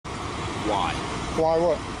Why? Why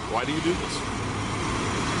what? Why do you do this?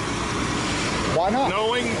 Why not?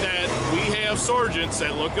 Knowing that we have sergeants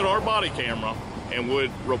that look at our body camera and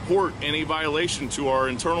would report any violation to our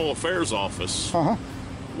internal affairs office,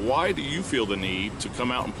 why do you feel the need to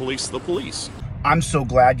come out and police the police? I'm so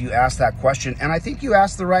glad you asked that question, and I think you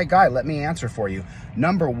asked the right guy. Let me answer for you.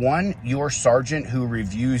 Number one, your sergeant who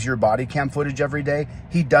reviews your body cam footage every day,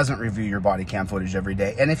 he doesn't review your body cam footage every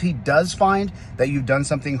day. And if he does find that you've done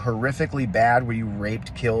something horrifically bad where you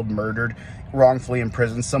raped, killed, murdered, wrongfully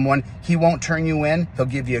imprisoned someone, he won't turn you in. He'll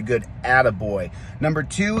give you a good attaboy. Number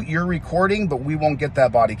two, you're recording, but we won't get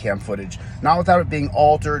that body cam footage. Not without it being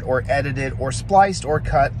altered or edited or spliced or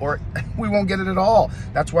cut, or we won't get it at all.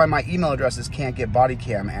 That's why my email address is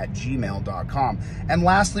can'tgetbodycam@gmail.com. And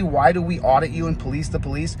lastly, why do we audit you and police the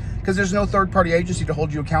police? Because there's no third-party agency to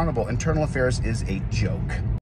hold you accountable. Internal affairs is a joke.